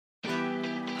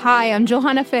Hi, I'm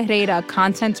Johanna Ferreira,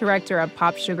 content director at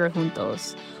Pop Sugar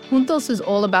Juntos. Juntos is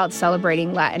all about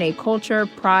celebrating Latinx culture,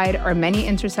 pride, our many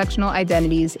intersectional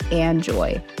identities, and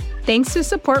joy. Thanks to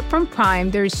support from Prime,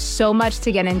 there's so much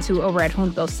to get into over at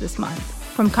Juntos this month.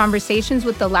 From conversations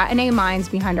with the Latinx minds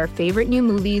behind our favorite new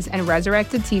movies and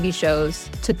resurrected TV shows,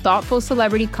 to thoughtful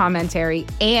celebrity commentary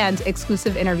and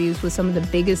exclusive interviews with some of the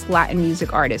biggest Latin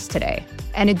music artists today.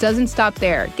 And it doesn't stop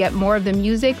there. Get more of the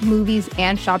music, movies,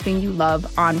 and shopping you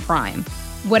love on Prime.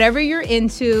 Whatever you're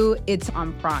into, it's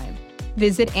on Prime.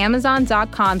 Visit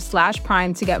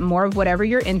Amazon.com/Prime to get more of whatever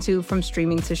you're into, from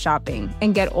streaming to shopping.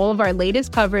 And get all of our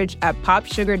latest coverage at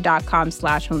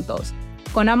popsugar.com/juntos.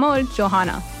 Con amor,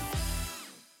 Johanna.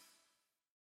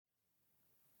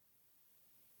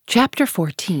 Chapter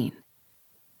 14.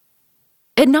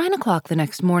 At 9 o'clock the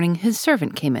next morning, his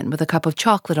servant came in with a cup of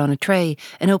chocolate on a tray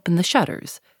and opened the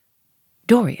shutters.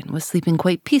 Dorian was sleeping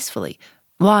quite peacefully,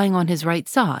 lying on his right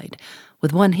side,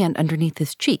 with one hand underneath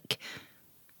his cheek.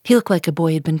 He looked like a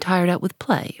boy who'd been tired out with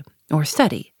play or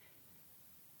study.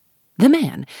 The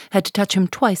man had to touch him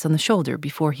twice on the shoulder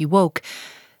before he woke,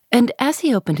 and as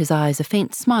he opened his eyes, a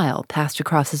faint smile passed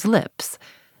across his lips,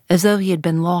 as though he had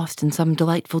been lost in some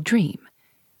delightful dream.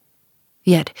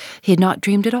 Yet he had not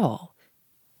dreamed at all.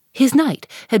 His night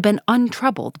had been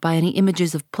untroubled by any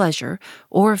images of pleasure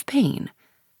or of pain.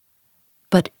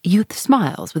 But youth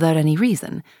smiles without any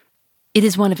reason. It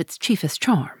is one of its chiefest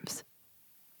charms.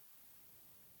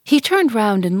 He turned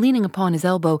round and, leaning upon his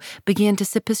elbow, began to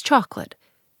sip his chocolate.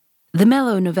 The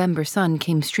mellow November sun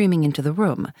came streaming into the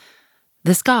room.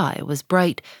 The sky was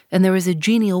bright, and there was a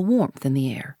genial warmth in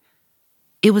the air.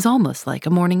 It was almost like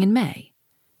a morning in May.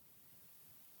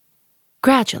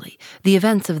 Gradually, the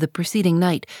events of the preceding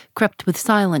night crept with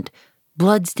silent,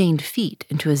 blood-stained feet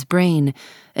into his brain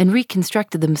and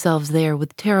reconstructed themselves there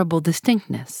with terrible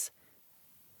distinctness.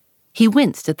 He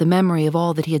winced at the memory of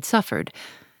all that he had suffered,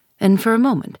 and for a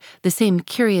moment the same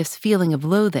curious feeling of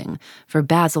loathing for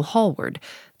Basil Hallward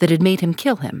that had made him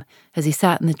kill him as he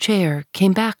sat in the chair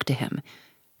came back to him,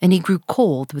 and he grew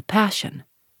cold with passion.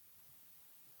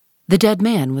 The dead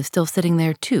man was still sitting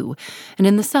there too, and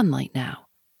in the sunlight now.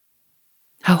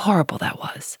 How horrible that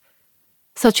was.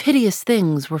 Such hideous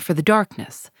things were for the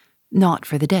darkness, not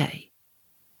for the day.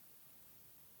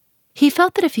 He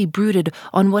felt that if he brooded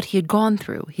on what he had gone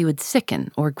through, he would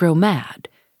sicken or grow mad.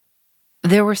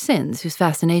 There were sins whose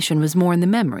fascination was more in the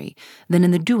memory than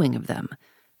in the doing of them,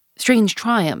 strange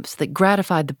triumphs that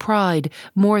gratified the pride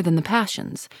more than the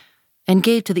passions, and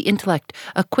gave to the intellect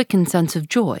a quickened sense of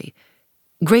joy,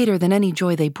 greater than any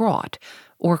joy they brought,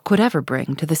 or could ever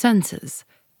bring to the senses.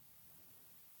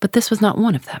 But this was not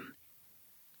one of them.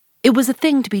 It was a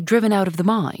thing to be driven out of the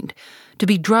mind, to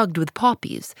be drugged with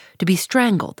poppies, to be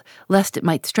strangled, lest it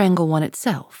might strangle one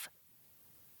itself.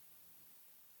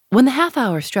 When the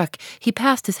half-hour struck, he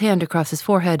passed his hand across his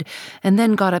forehead and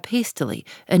then got up hastily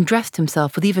and dressed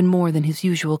himself with even more than his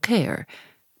usual care,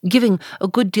 giving a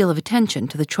good deal of attention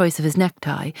to the choice of his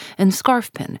necktie and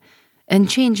scarf pin, and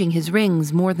changing his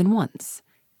rings more than once.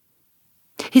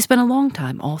 He spent a long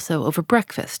time also over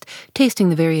breakfast, tasting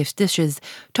the various dishes,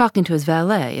 talking to his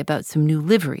valet about some new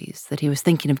liveries that he was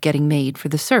thinking of getting made for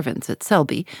the servants at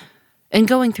Selby, and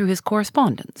going through his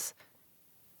correspondence.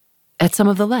 At some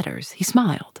of the letters, he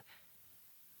smiled.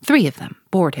 3 of them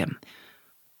bored him.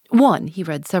 One he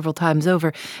read several times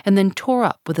over and then tore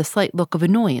up with a slight look of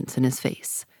annoyance in his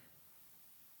face.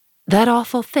 That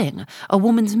awful thing, a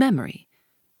woman's memory,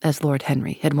 as Lord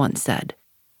Henry had once said.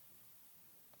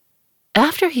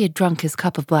 After he had drunk his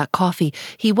cup of black coffee,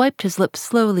 he wiped his lips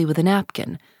slowly with a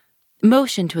napkin,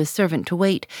 motioned to his servant to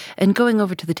wait, and going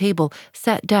over to the table,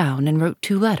 sat down and wrote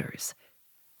 2 letters.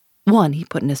 One he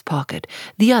put in his pocket,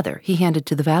 the other he handed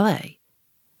to the valet.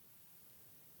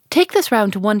 "Take this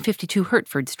round to 152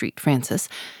 Hertford Street, Francis,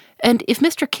 and if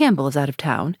Mr. Campbell is out of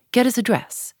town, get his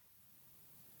address."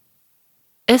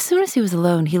 As soon as he was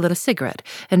alone, he lit a cigarette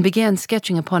and began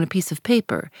sketching upon a piece of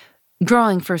paper,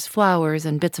 drawing first flowers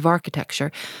and bits of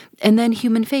architecture, and then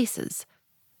human faces.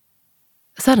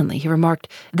 Suddenly he remarked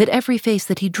that every face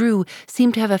that he drew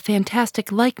seemed to have a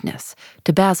fantastic likeness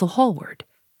to Basil Hallward.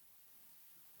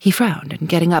 He frowned and,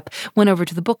 getting up, went over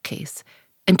to the bookcase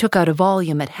and took out a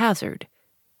volume at hazard.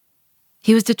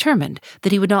 He was determined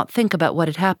that he would not think about what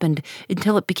had happened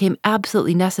until it became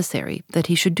absolutely necessary that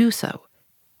he should do so.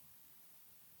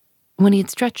 When he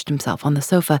had stretched himself on the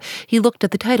sofa, he looked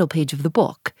at the title page of the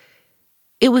book.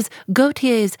 It was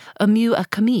Gautier's Amu à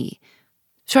Camille,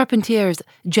 Charpentier's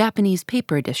Japanese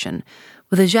paper edition,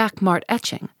 with a Jacques Mart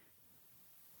etching.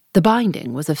 The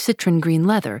binding was of citron green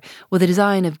leather, with a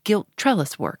design of gilt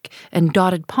trellis work and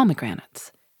dotted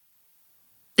pomegranates.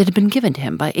 It had been given to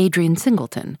him by Adrian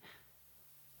Singleton.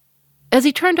 As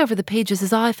he turned over the pages,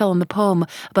 his eye fell on the poem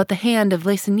about the hand of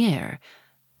Laissanière,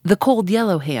 the cold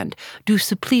yellow hand, du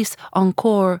supplice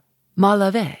encore mal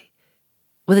lavé,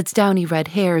 with its downy red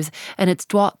hairs and its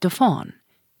doigts de faune.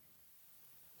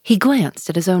 He glanced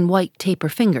at his own white taper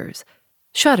fingers,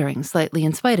 shuddering slightly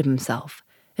in spite of himself,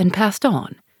 and passed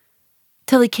on,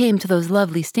 till he came to those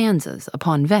lovely stanzas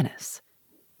upon Venice.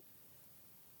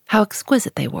 How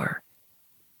exquisite they were!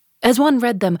 As one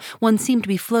read them, one seemed to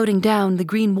be floating down the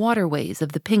green waterways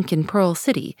of the pink and pearl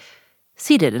city,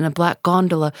 seated in a black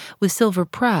gondola with silver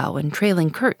prow and trailing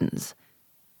curtains.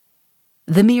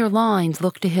 The mere lines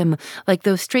looked to him like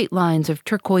those straight lines of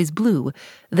turquoise blue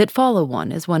that follow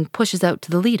one as one pushes out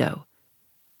to the Lido.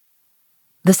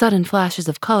 The sudden flashes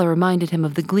of color reminded him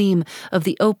of the gleam of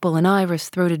the opal and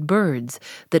iris-throated birds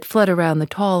that fled around the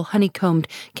tall honeycombed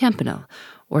campanile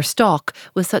or stalk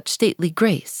with such stately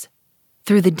grace,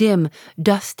 through the dim,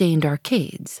 dust-stained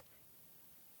arcades.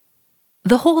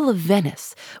 The whole of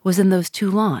Venice was in those two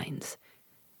lines.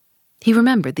 He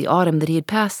remembered the autumn that he had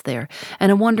passed there,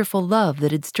 and a wonderful love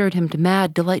that had stirred him to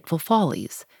mad, delightful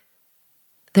follies.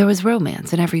 There was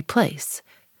romance in every place.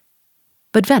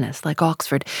 But Venice, like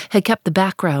Oxford, had kept the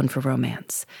background for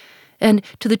romance, and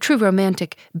to the true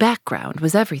romantic, background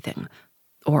was everything,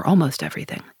 or almost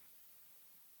everything.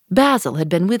 Basil had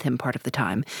been with him part of the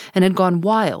time, and had gone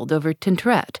wild over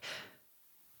Tintoret.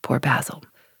 Poor Basil.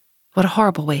 What a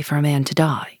horrible way for a man to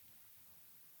die.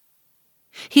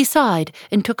 He sighed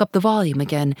and took up the volume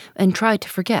again and tried to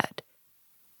forget.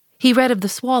 He read of the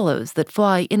swallows that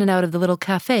fly in and out of the little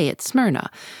cafe at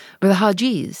Smyrna, where the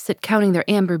Hajis sit counting their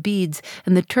amber beads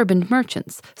and the turbaned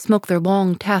merchants smoke their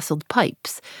long tasseled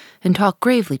pipes and talk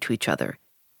gravely to each other.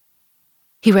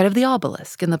 He read of the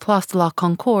obelisk in the Place de la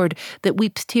Concorde that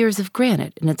weeps tears of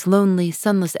granite in its lonely,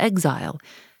 sunless exile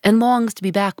and longs to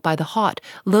be back by the hot,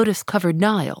 lotus-covered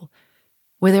Nile,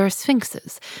 where there are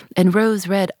sphinxes and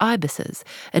rose-red ibises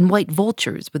and white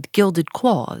vultures with gilded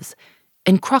claws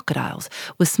and crocodiles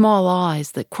with small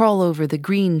eyes that crawl over the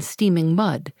green, steaming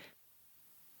mud.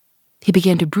 He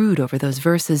began to brood over those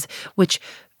verses which,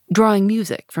 drawing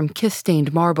music from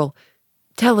kiss-stained marble,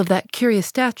 tell of that curious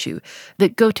statue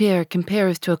that Gautier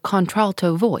compares to a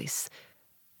contralto voice,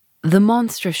 the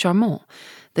monstre charmant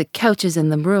that couches in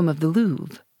the room of the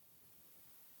Louvre.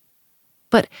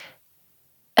 But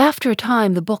after a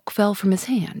time the book fell from his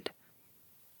hand.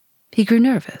 He grew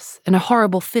nervous, and a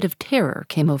horrible fit of terror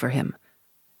came over him.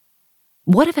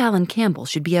 What if Alan Campbell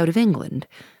should be out of England?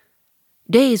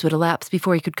 Days would elapse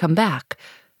before he could come back.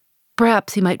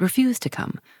 Perhaps he might refuse to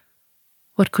come.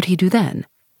 What could he do then?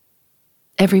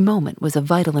 Every moment was of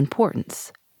vital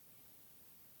importance.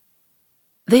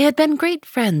 They had been great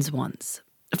friends once,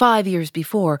 5 years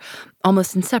before,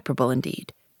 almost inseparable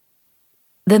indeed.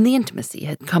 Then the intimacy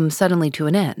had come suddenly to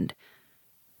an end.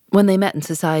 When they met in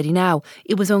society now,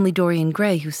 it was only Dorian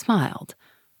Gray who smiled.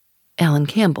 Alan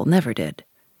Campbell never did.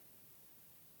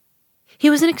 He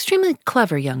was an extremely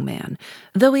clever young man,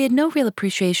 though he had no real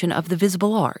appreciation of the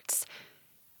visible arts,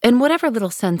 and whatever little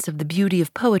sense of the beauty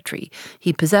of poetry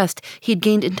he possessed, he had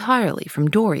gained entirely from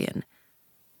Dorian.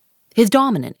 His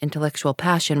dominant intellectual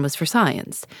passion was for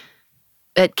science.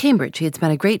 At Cambridge, he had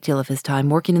spent a great deal of his time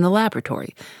working in the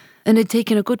laboratory, and had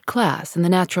taken a good class in the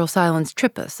natural science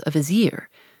tripos of his year.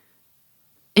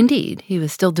 Indeed, he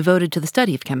was still devoted to the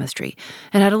study of chemistry,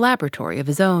 and had a laboratory of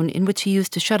his own in which he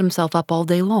used to shut himself up all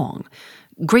day long,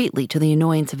 greatly to the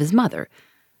annoyance of his mother,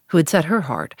 who had set her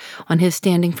heart on his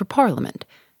standing for Parliament,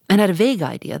 and had a vague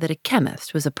idea that a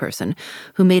chemist was a person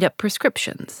who made up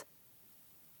prescriptions.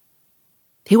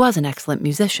 He was an excellent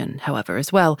musician, however,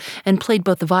 as well, and played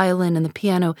both the violin and the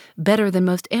piano better than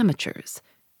most amateurs.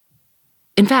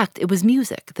 In fact, it was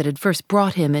music that had first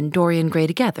brought him and Dorian Gray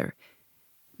together.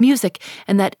 Music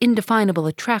and that indefinable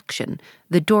attraction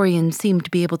that Dorian seemed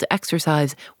to be able to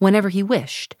exercise whenever he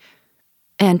wished,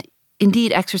 and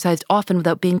indeed exercised often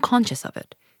without being conscious of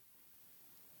it.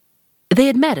 They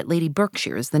had met at Lady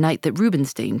Berkshire's the night that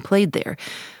Rubinstein played there,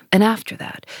 and after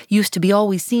that used to be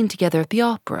always seen together at the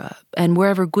opera and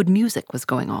wherever good music was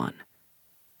going on.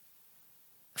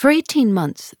 For 18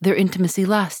 months their intimacy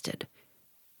lasted.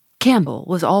 Campbell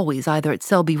was always either at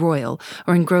Selby Royal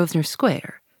or in Grosvenor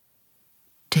Square.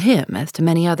 To him, as to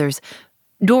many others,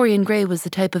 Dorian Gray was the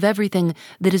type of everything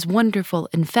that is wonderful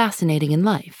and fascinating in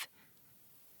life.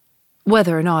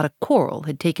 Whether or not a quarrel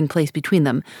had taken place between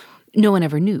them, no one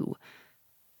ever knew.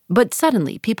 But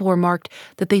suddenly people remarked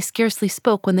that they scarcely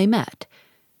spoke when they met,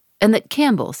 and that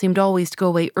Campbell seemed always to go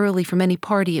away early from any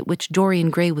party at which Dorian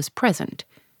Gray was present.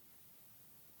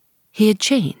 He had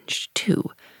changed,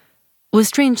 too, was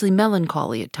strangely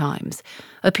melancholy at times,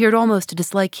 appeared almost to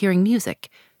dislike hearing music,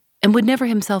 and would never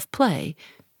himself play,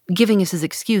 giving as his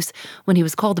excuse, when he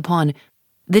was called upon,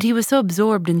 that he was so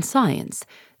absorbed in science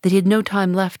that he had no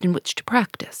time left in which to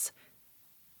practice.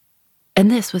 And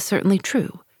this was certainly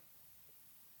true.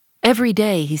 Every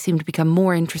day he seemed to become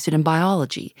more interested in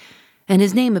biology, and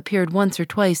his name appeared once or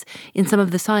twice in some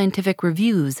of the scientific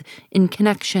reviews in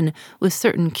connection with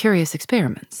certain curious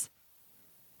experiments.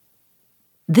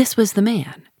 This was the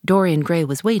man Dorian Gray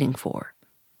was waiting for.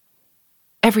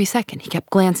 Every second he kept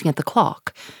glancing at the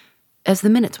clock. As the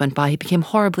minutes went by, he became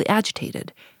horribly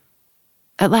agitated.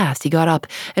 At last he got up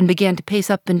and began to pace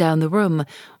up and down the room,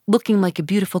 looking like a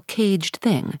beautiful caged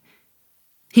thing.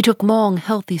 He took long,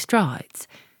 healthy strides.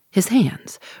 His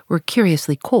hands were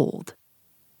curiously cold.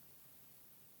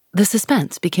 The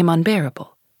suspense became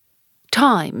unbearable.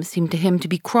 Time seemed to him to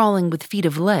be crawling with feet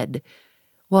of lead,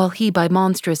 while he by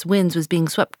monstrous winds was being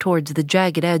swept towards the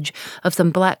jagged edge of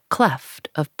some black cleft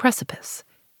of precipice.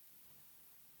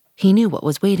 He knew what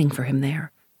was waiting for him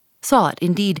there, saw it,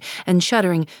 indeed, and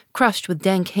shuddering, crushed with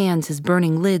dank hands his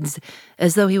burning lids,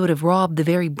 as though he would have robbed the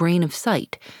very brain of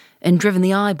sight and driven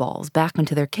the eyeballs back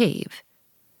into their cave.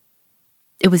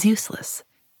 It was useless.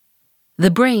 The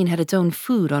brain had its own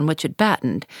food on which it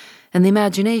battened, and the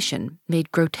imagination,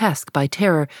 made grotesque by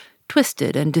terror,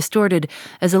 twisted and distorted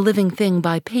as a living thing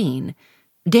by pain,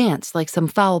 danced like some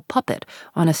foul puppet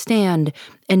on a stand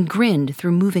and grinned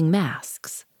through moving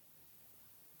masks.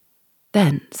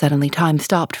 Then, suddenly, time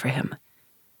stopped for him.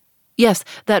 Yes,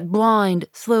 that blind,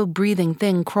 slow-breathing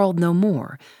thing crawled no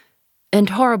more, and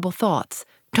horrible thoughts,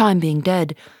 time being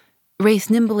dead, raced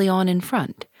nimbly on in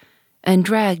front, and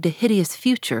dragged a hideous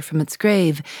future from its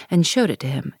grave and showed it to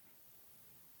him.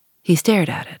 He stared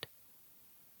at it.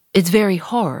 Its very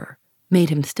horror made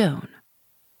him stone.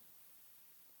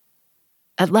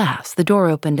 At last the door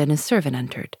opened and his servant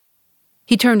entered.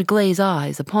 He turned glazed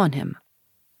eyes upon him.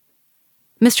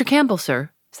 "Mr. Campbell,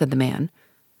 sir," said the man.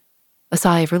 A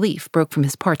sigh of relief broke from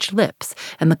his parched lips,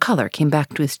 and the color came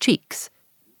back to his cheeks.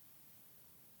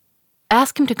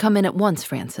 "Ask him to come in at once,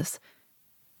 Francis."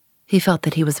 He felt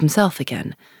that he was himself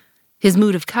again. His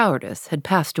mood of cowardice had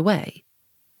passed away.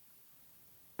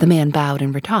 The man bowed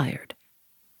and retired.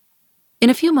 In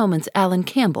a few moments, Alan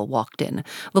Campbell walked in,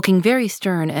 looking very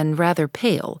stern and rather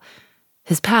pale,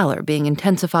 his pallor being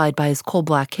intensified by his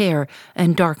coal-black hair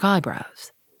and dark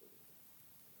eyebrows.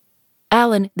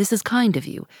 "Alan, this is kind of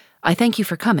you. I thank you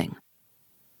for coming."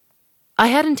 "I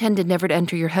had intended never to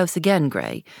enter your house again,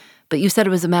 Gray, but you said it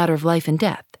was a matter of life and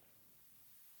death."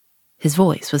 His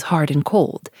voice was hard and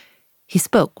cold. He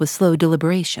spoke with slow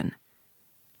deliberation.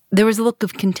 There was a look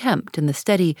of contempt in the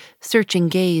steady, searching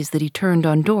gaze that he turned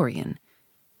on Dorian.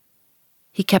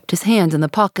 He kept his hands in the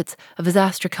pockets of his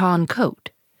astrakhan coat,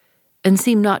 and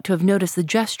seemed not to have noticed the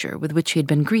gesture with which he had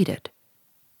been greeted.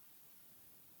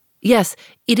 "Yes,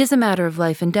 it is a matter of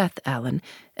life and death, Alan,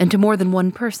 and to more than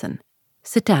one person.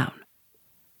 Sit down."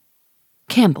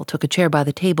 Campbell took a chair by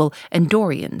the table, and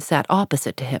Dorian sat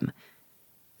opposite to him.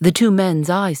 The two men's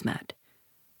eyes met.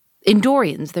 In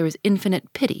Dorian's there was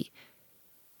infinite pity.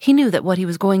 He knew that what he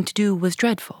was going to do was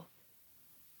dreadful.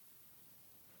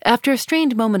 After a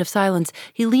strained moment of silence,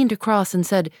 he leaned across and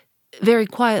said, very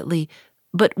quietly,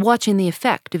 but watching the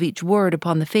effect of each word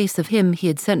upon the face of him he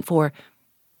had sent for,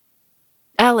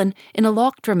 "Alan, in a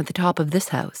locked room at the top of this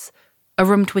house, a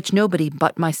room to which nobody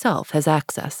but myself has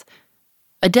access,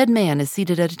 a dead man is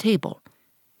seated at a table.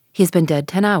 He has been dead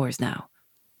 10 hours now.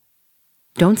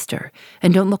 Don't stir,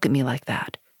 and don't look at me like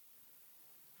that.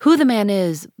 Who the man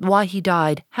is, why he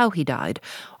died, how he died,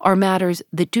 are matters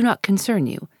that do not concern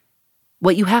you.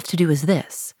 What you have to do is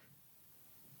this."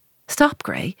 "Stop,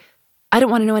 Gray. I don't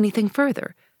want to know anything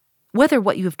further. Whether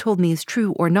what you have told me is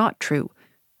true or not true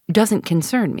doesn't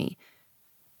concern me.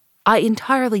 I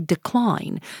entirely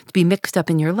decline to be mixed up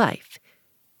in your life.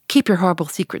 Keep your horrible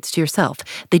secrets to yourself.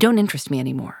 They don't interest me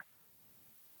anymore."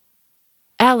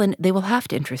 "Alan, they will have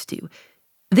to interest you.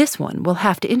 This one will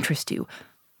have to interest you.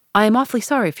 I am awfully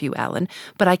sorry for you, Alan,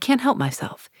 but I can't help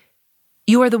myself.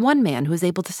 You are the one man who is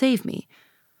able to save me.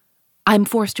 I am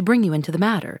forced to bring you into the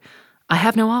matter. I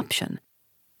have no option.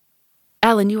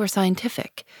 Alan, you are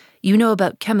scientific. You know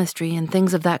about chemistry and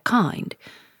things of that kind.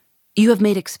 You have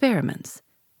made experiments.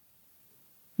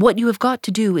 What you have got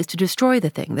to do is to destroy the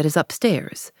thing that is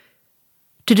upstairs.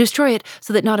 To destroy it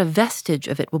so that not a vestige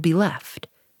of it will be left.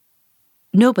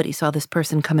 Nobody saw this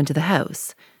person come into the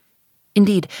house.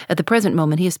 Indeed, at the present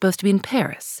moment he is supposed to be in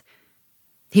Paris.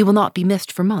 He will not be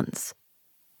missed for months.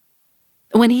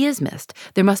 When he is missed,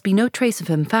 there must be no trace of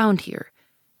him found here.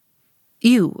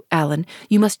 You, Alan,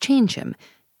 you must change him.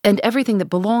 and everything that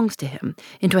belongs to him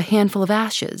into a handful of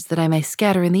ashes that I may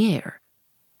scatter in the air.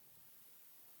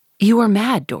 You are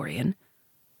mad, Dorian.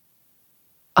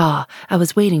 Ah, I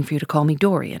was waiting for you to call me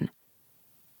Dorian.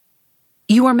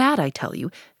 You are mad, I tell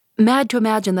you, mad to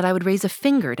imagine that I would raise a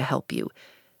finger to help you,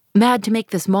 mad to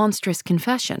make this monstrous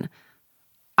confession.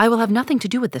 I will have nothing to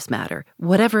do with this matter,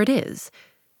 whatever it is.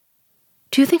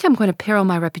 Do you think I'm going to peril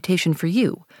my reputation for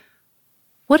you?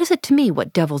 What is it to me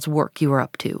what devil's work you are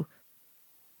up to?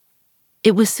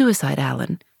 It was suicide,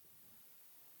 Alan.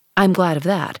 I'm glad of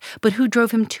that, but who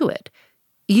drove him to it?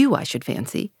 You, I should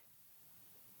fancy.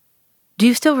 Do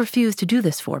you still refuse to do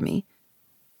this for me?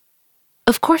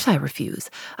 Of course I refuse.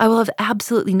 I will have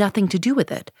absolutely nothing to do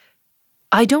with it.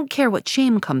 I don't care what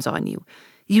shame comes on you.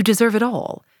 You deserve it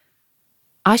all.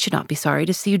 I should not be sorry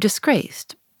to see you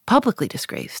disgraced, publicly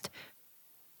disgraced.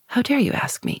 How dare you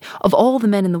ask me, of all the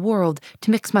men in the world,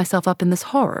 to mix myself up in this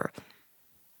horror?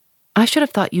 I should have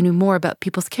thought you knew more about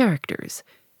people's characters.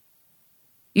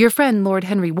 Your friend Lord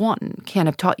Henry Wotton can't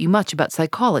have taught you much about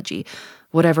psychology,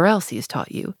 whatever else he has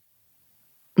taught you.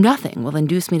 Nothing will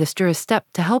induce me to stir a step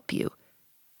to help you.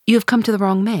 You have come to the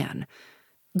wrong man.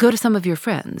 Go to some of your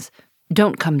friends.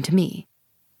 Don't come to me.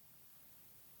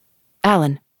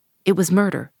 Alan, it was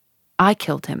murder. I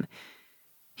killed him.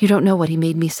 You don't know what he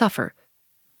made me suffer.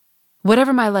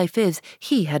 Whatever my life is,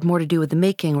 he had more to do with the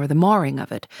making or the marring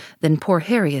of it than poor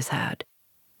Harry has had.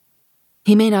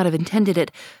 He may not have intended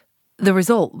it. The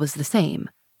result was the same.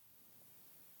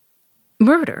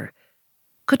 Murder?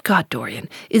 Good God, Dorian,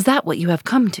 is that what you have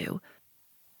come to?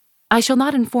 I shall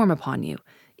not inform upon you.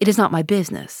 It is not my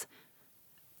business.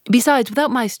 Besides,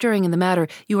 without my stirring in the matter,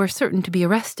 you are certain to be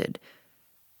arrested.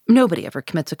 Nobody ever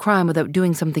commits a crime without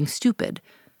doing something stupid.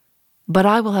 But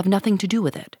I will have nothing to do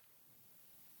with it.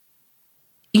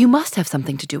 You must have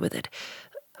something to do with it.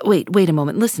 Wait a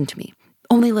moment, listen to me.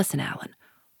 Only listen, Alan.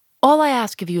 All I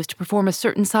ask of you is to perform a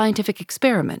certain scientific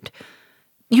experiment.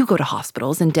 You go to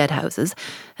hospitals and dead houses,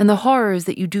 and the horrors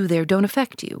that you do there don't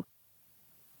affect you.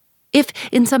 If,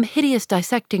 in some hideous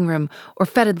dissecting room or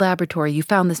fetid laboratory, you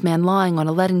found this man lying on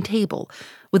a leaden table,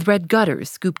 with red gutters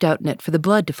scooped out in it for the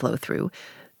blood to flow through,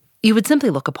 you would simply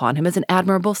look upon him as an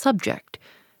admirable subject.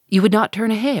 You would not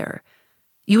turn a hair.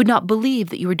 You would not believe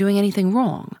that you were doing anything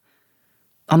wrong.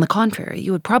 On the contrary,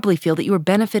 you would probably feel that you were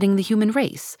benefiting the human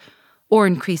race, or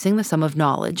increasing the sum of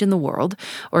knowledge in the world,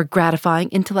 or gratifying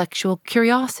intellectual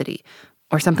curiosity,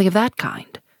 or something of that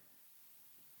kind.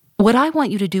 What I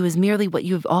want you to do is merely what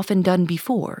you have often done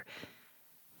before.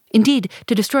 Indeed,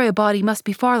 to destroy a body must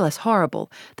be far less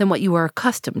horrible than what you are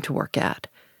accustomed to work at.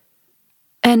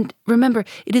 And remember,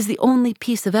 it is the only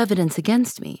piece of evidence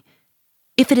against me.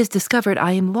 If it is discovered,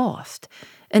 I am lost,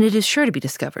 and it is sure to be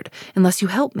discovered unless you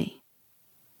help me.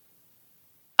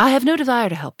 I have no desire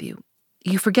to help you.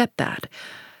 You forget that.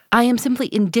 I am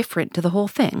simply indifferent to the whole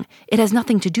thing. It has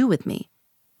nothing to do with me.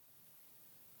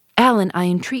 Alan, I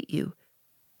entreat you.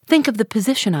 Think of the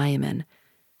position I am in.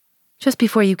 Just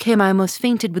before you came, I almost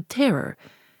fainted with terror.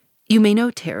 You may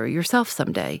know terror yourself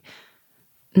some day.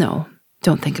 No,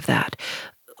 don't think of that.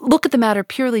 Look at the matter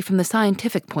purely from the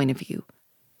scientific point of view.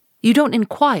 You don't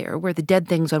inquire where the dead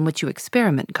things on which you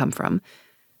experiment come from.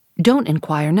 Don't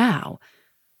inquire now.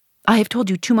 I have told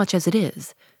you too much as it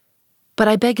is. But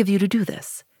I beg of you to do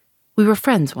this. We were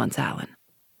friends once, Alan.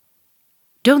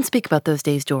 Don't speak about those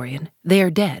days, Dorian. They are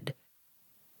dead.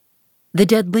 The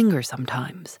dead linger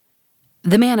sometimes.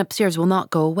 The man upstairs will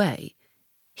not go away.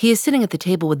 He is sitting at the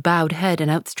table with bowed head and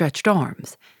outstretched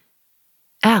arms.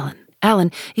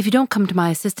 Alan, if you don't come to my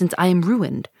assistance, I am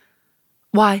ruined.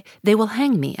 Why, they will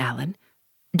hang me, Alan.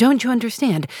 Don't you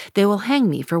understand? They will hang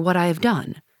me for what I have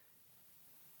done.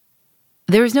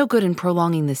 There is no good in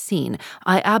prolonging this scene.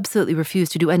 I absolutely refuse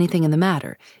to do anything in the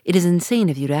matter. It is insane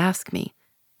of you to ask me.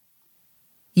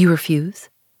 You refuse?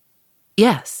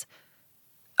 Yes.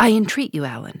 I entreat you,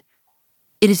 Alan.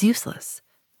 It is useless.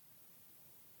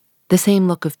 The same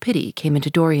look of pity came into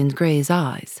Dorian Gray's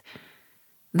eyes.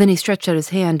 Then he stretched out his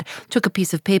hand, took a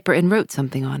piece of paper, and wrote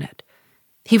something on it.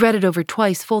 He read it over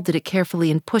twice, folded it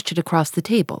carefully, and pushed it across the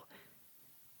table.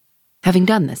 Having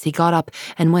done this, he got up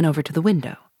and went over to the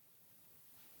window.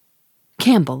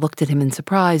 Campbell looked at him in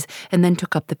surprise and then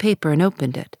took up the paper and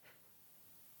opened it.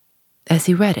 As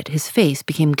he read it, his face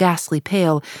became ghastly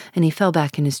pale, and he fell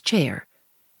back in his chair.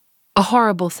 A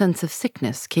horrible sense of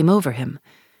sickness came over him.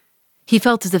 He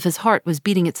felt as if his heart was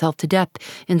beating itself to death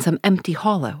in some empty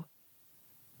hollow.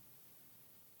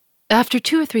 After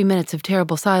 2 or 3 minutes of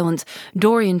terrible silence,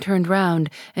 Dorian turned round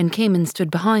and came and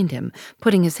stood behind him,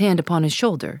 putting his hand upon his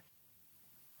shoulder.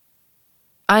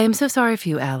 I am so sorry for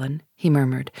you, Alan, he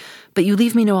murmured, but you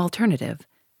leave me no alternative.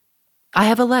 I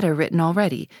have a letter written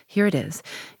already. Here it is.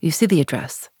 You see the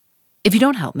address. If you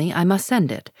don't help me, I must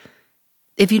send it.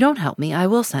 If you don't help me, I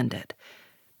will send it.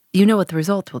 You know what the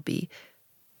result will be.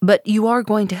 But you are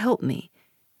going to help me.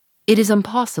 It is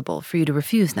impossible for you to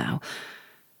refuse now.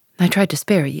 I tried to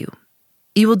spare you.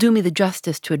 You will do me the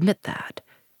justice to admit that.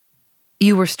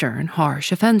 You were stern,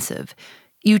 harsh, offensive.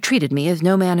 You treated me as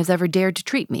no man has ever dared to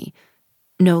treat me.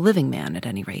 No living man, at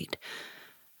any rate.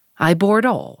 I bore it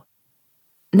all.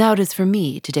 Now it is for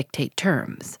me to dictate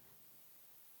terms.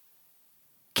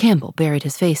 Campbell buried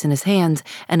his face in his hands,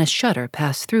 and a shudder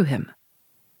passed through him.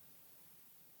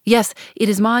 Yes, it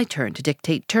is my turn to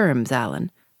dictate terms,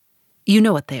 Alan. You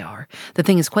know what they are. The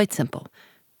thing is quite simple.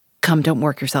 Come, don't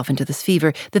work yourself into this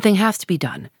fever. The thing has to be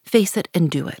done. Face it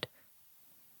and do it.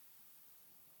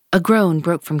 A groan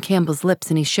broke from Campbell's lips,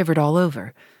 and he shivered all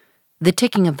over. The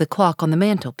ticking of the clock on the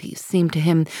mantelpiece seemed to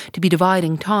him to be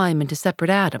dividing time into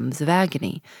separate atoms of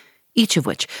agony, each of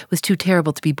which was too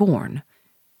terrible to be borne.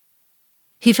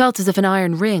 He felt as if an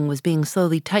iron ring was being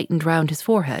slowly tightened round his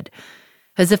forehead,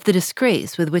 as if the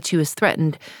disgrace with which he was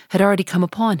threatened had already come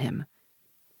upon him.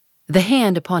 The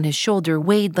hand upon his shoulder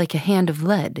weighed like a hand of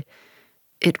lead.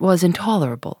 It was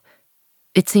intolerable.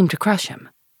 It seemed to crush him.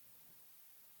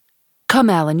 Come,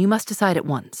 Alan, you must decide at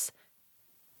once.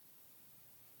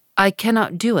 I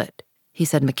cannot do it, he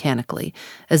said mechanically,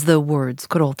 as though words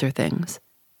could alter things.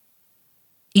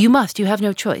 You must, you have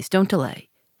no choice, don't delay.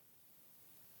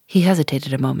 He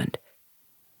hesitated a moment.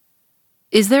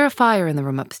 Is there a fire in the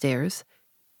room upstairs?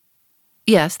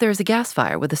 Yes, there is a gas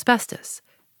fire with asbestos.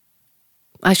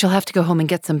 I shall have to go home and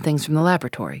get some things from the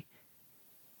laboratory.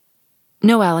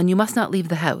 No, Alan, you must not leave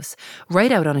the house.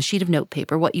 Write out on a sheet of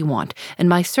notepaper what you want, and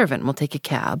my servant will take a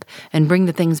cab and bring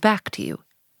the things back to you.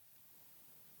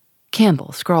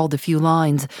 Campbell scrawled a few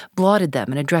lines, blotted them,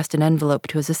 and addressed an envelope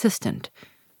to his assistant.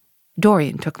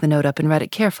 Dorian took the note up and read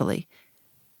it carefully.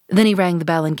 Then he rang the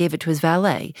bell and gave it to his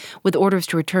valet, with orders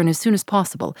to return as soon as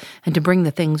possible and to bring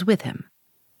the things with him.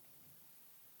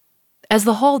 As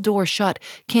the hall door shut,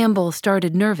 Campbell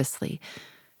started nervously,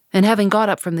 and having got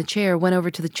up from the chair, went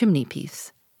over to the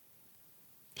chimney-piece.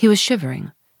 He was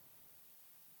shivering.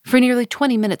 For nearly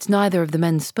 20 minutes neither of the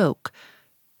men spoke.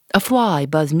 A fly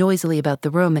buzzed noisily about the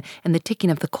room, and the ticking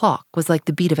of the clock was like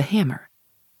the beat of a hammer.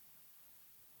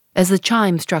 As the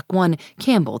chime struck 1,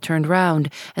 Campbell turned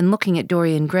round, and looking at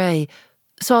Dorian Gray,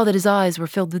 saw that his eyes were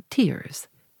filled with tears.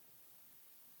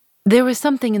 There was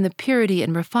something in the purity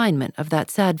and refinement of that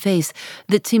sad face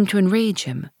that seemed to enrage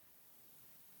him.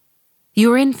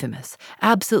 You are infamous,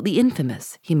 absolutely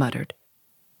infamous, he muttered.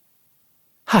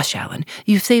 Hush, Alan,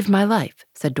 you've saved my life,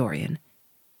 said Dorian.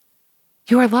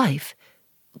 Your life?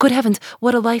 Good heavens,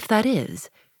 what a life that is!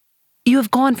 You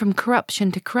have gone from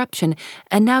corruption to corruption,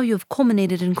 and now you have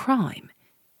culminated in crime.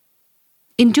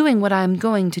 In doing what I am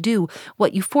going to do,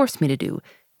 what you force me to do,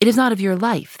 it is not of your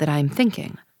life that I am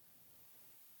thinking.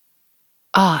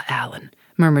 Ah, Alan,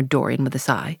 murmured Dorian with a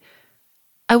sigh.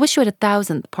 I wish you had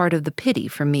 1,000th part of the pity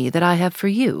for me that I have for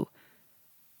you.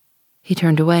 He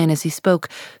turned away, and as he spoke,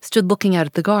 stood looking out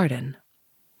at the garden.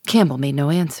 Campbell made no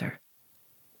answer.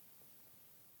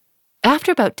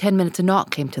 After about 10 minutes, a knock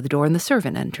came to the door, and the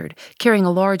servant entered, carrying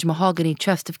a large mahogany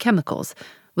chest of chemicals,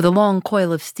 with a long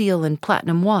coil of steel and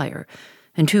platinum wire,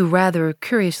 and 2 rather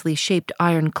curiously shaped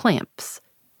iron clamps.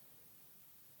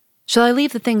 Shall I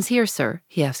leave the things here, sir?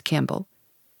 He asked Campbell.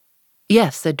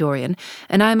 Yes, said Dorian,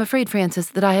 and I am afraid, Francis,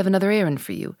 that I have another errand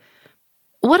for you.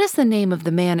 What is the name of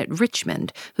the man at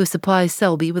Richmond who supplies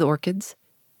Selby with orchids?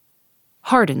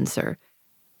 Hardin, sir.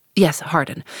 Yes,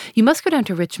 Hardin. You must go down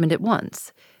to Richmond at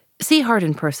once. See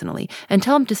Hardin personally, and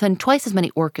tell him to send twice as many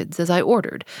orchids as I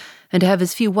ordered, and to have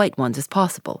as few white ones as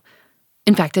possible.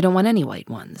 In fact, I don't want any white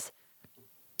ones.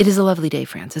 It is a lovely day,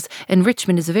 Francis, and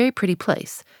Richmond is a very pretty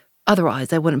place.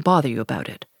 Otherwise, I wouldn't bother you about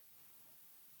it.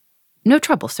 No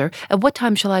trouble, sir. At what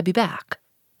time shall I be back?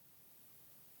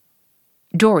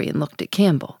 Dorian looked at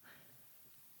Campbell.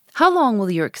 How long will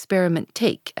your experiment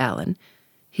take, Alan?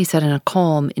 He said in a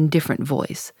calm, indifferent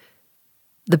voice.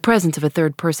 The presence of a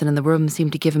third person in the room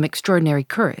seemed to give him extraordinary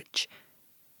courage.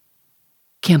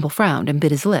 Campbell frowned and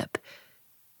bit his lip.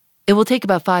 It will take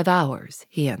about 5 hours,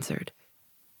 he answered.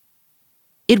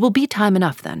 It will be time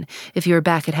enough, then, if you are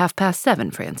back at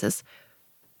 7:30, Francis.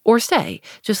 Or stay,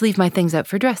 just leave my things out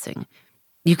for dressing.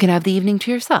 You can have the evening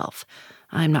to yourself.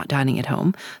 I am not dining at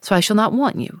home, so I shall not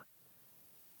want you.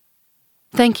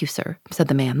 Thank you, sir, said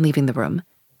the man, leaving the room.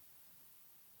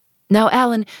 Now,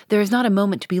 Alan, there is not a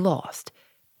moment to be lost.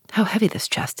 How heavy this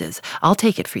chest is. I'll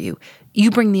take it for you. You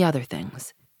bring the other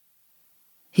things.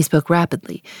 He spoke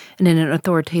rapidly and in an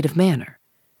authoritative manner.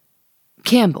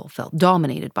 Campbell felt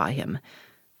dominated by him.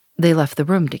 They left the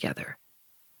room together.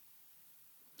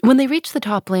 When they reached the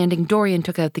top landing, Dorian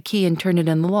took out the key and turned it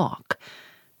in the lock.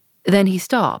 Then he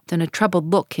stopped, and a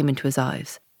troubled look came into his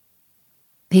eyes.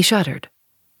 He shuddered.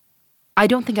 "I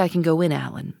don't think I can go in,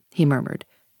 Alan," he murmured.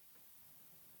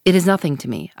 "It is nothing to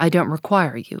me. I don't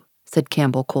require you," said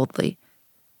Campbell coldly.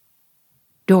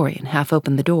 Dorian half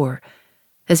opened the door.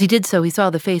 As he did so, he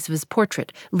saw the face of his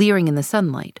portrait leering in the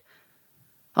sunlight.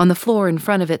 On the floor in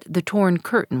front of it, the torn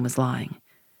curtain was lying.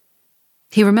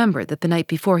 He remembered that the night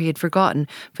before he had forgotten,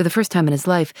 for the first time in his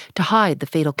life, to hide the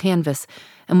fatal canvas,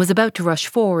 and was about to rush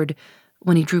forward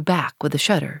when he drew back with a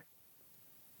shudder.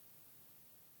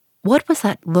 What was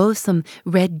that loathsome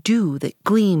red dew that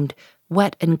gleamed,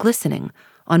 wet and glistening,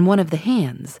 on one of the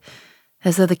hands,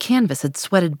 as though the canvas had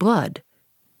sweated blood?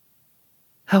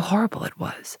 How horrible it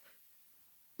was.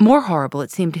 More horrible,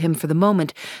 it seemed to him for the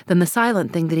moment, than the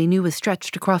silent thing that he knew was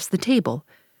stretched across the table.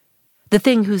 The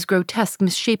thing whose grotesque,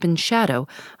 misshapen shadow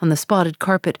on the spotted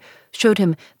carpet showed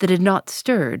him that it had not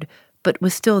stirred, but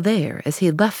was still there as he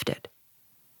had left it.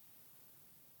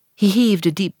 He heaved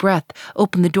a deep breath,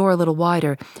 opened the door a little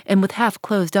wider, and with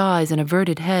half-closed eyes and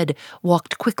averted head,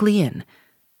 walked quickly in,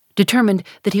 determined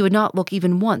that he would not look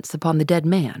even once upon the dead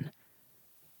man.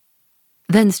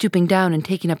 Then, stooping down and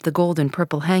taking up the gold and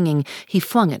purple hanging, he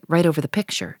flung it right over the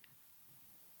picture.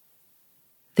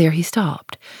 There he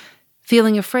stopped,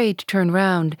 feeling afraid to turn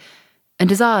round, and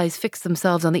his eyes fixed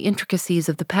themselves on the intricacies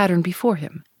of the pattern before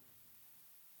him.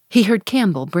 He heard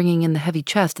Campbell bringing in the heavy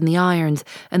chest and the irons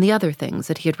and the other things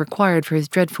that he had required for his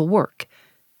dreadful work.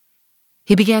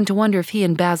 He began to wonder if he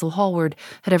and Basil Hallward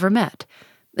had ever met,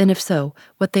 and if so,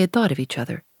 what they had thought of each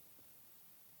other.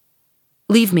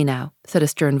 "Leave me now," said a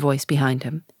stern voice behind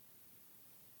him.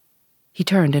 He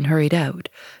turned and hurried out,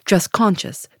 just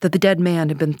conscious that the dead man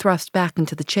had been thrust back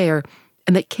into the chair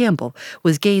and that Campbell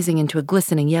was gazing into a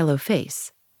glistening yellow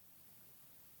face.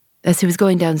 As he was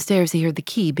going downstairs, he heard the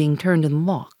key being turned in the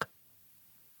lock.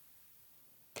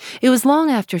 It was long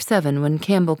after 7 when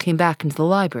Campbell came back into the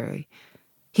library.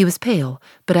 He was pale,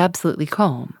 but absolutely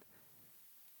calm.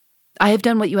 "I have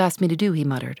done what you asked me to do," he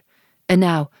muttered. "And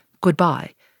now,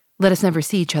 goodbye. Let us never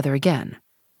see each other again."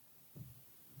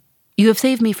 "You have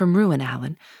saved me from ruin,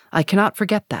 Alan. I cannot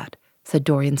forget that," said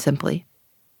Dorian simply.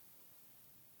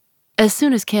 As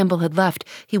soon as Campbell had left,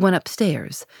 he went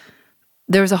upstairs.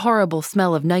 There was a horrible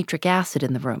smell of nitric acid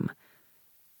in the room.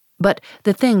 But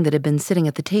the thing that had been sitting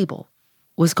at the table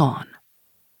was gone.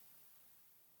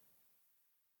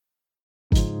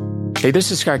 Hey,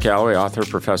 this is Scott Galloway, author,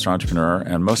 professor, entrepreneur,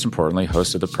 and most importantly,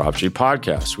 host of the Prop G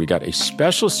podcast. We got a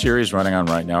special series running on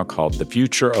right now called The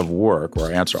Future of Work,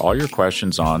 where I answer all your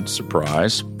questions on,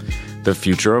 surprise, the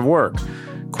future of work.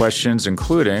 Questions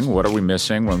including, what are we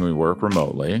missing when we work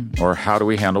remotely? Or how do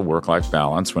we handle work-life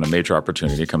balance when a major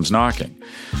opportunity comes knocking?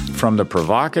 From the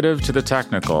provocative to the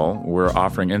technical, we're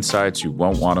offering insights you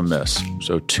won't want to miss.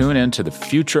 So tune in to The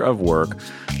Future of Work,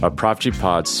 a Prop G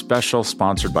Pod special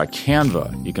sponsored by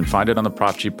Canva. You can find it on the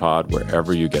Prop G Pod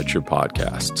wherever you get your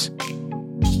podcasts.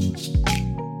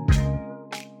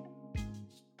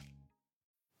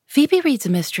 Phoebe Reads a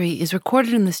Mystery is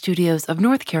recorded in the studios of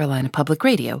North Carolina Public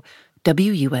Radio,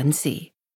 WUNC.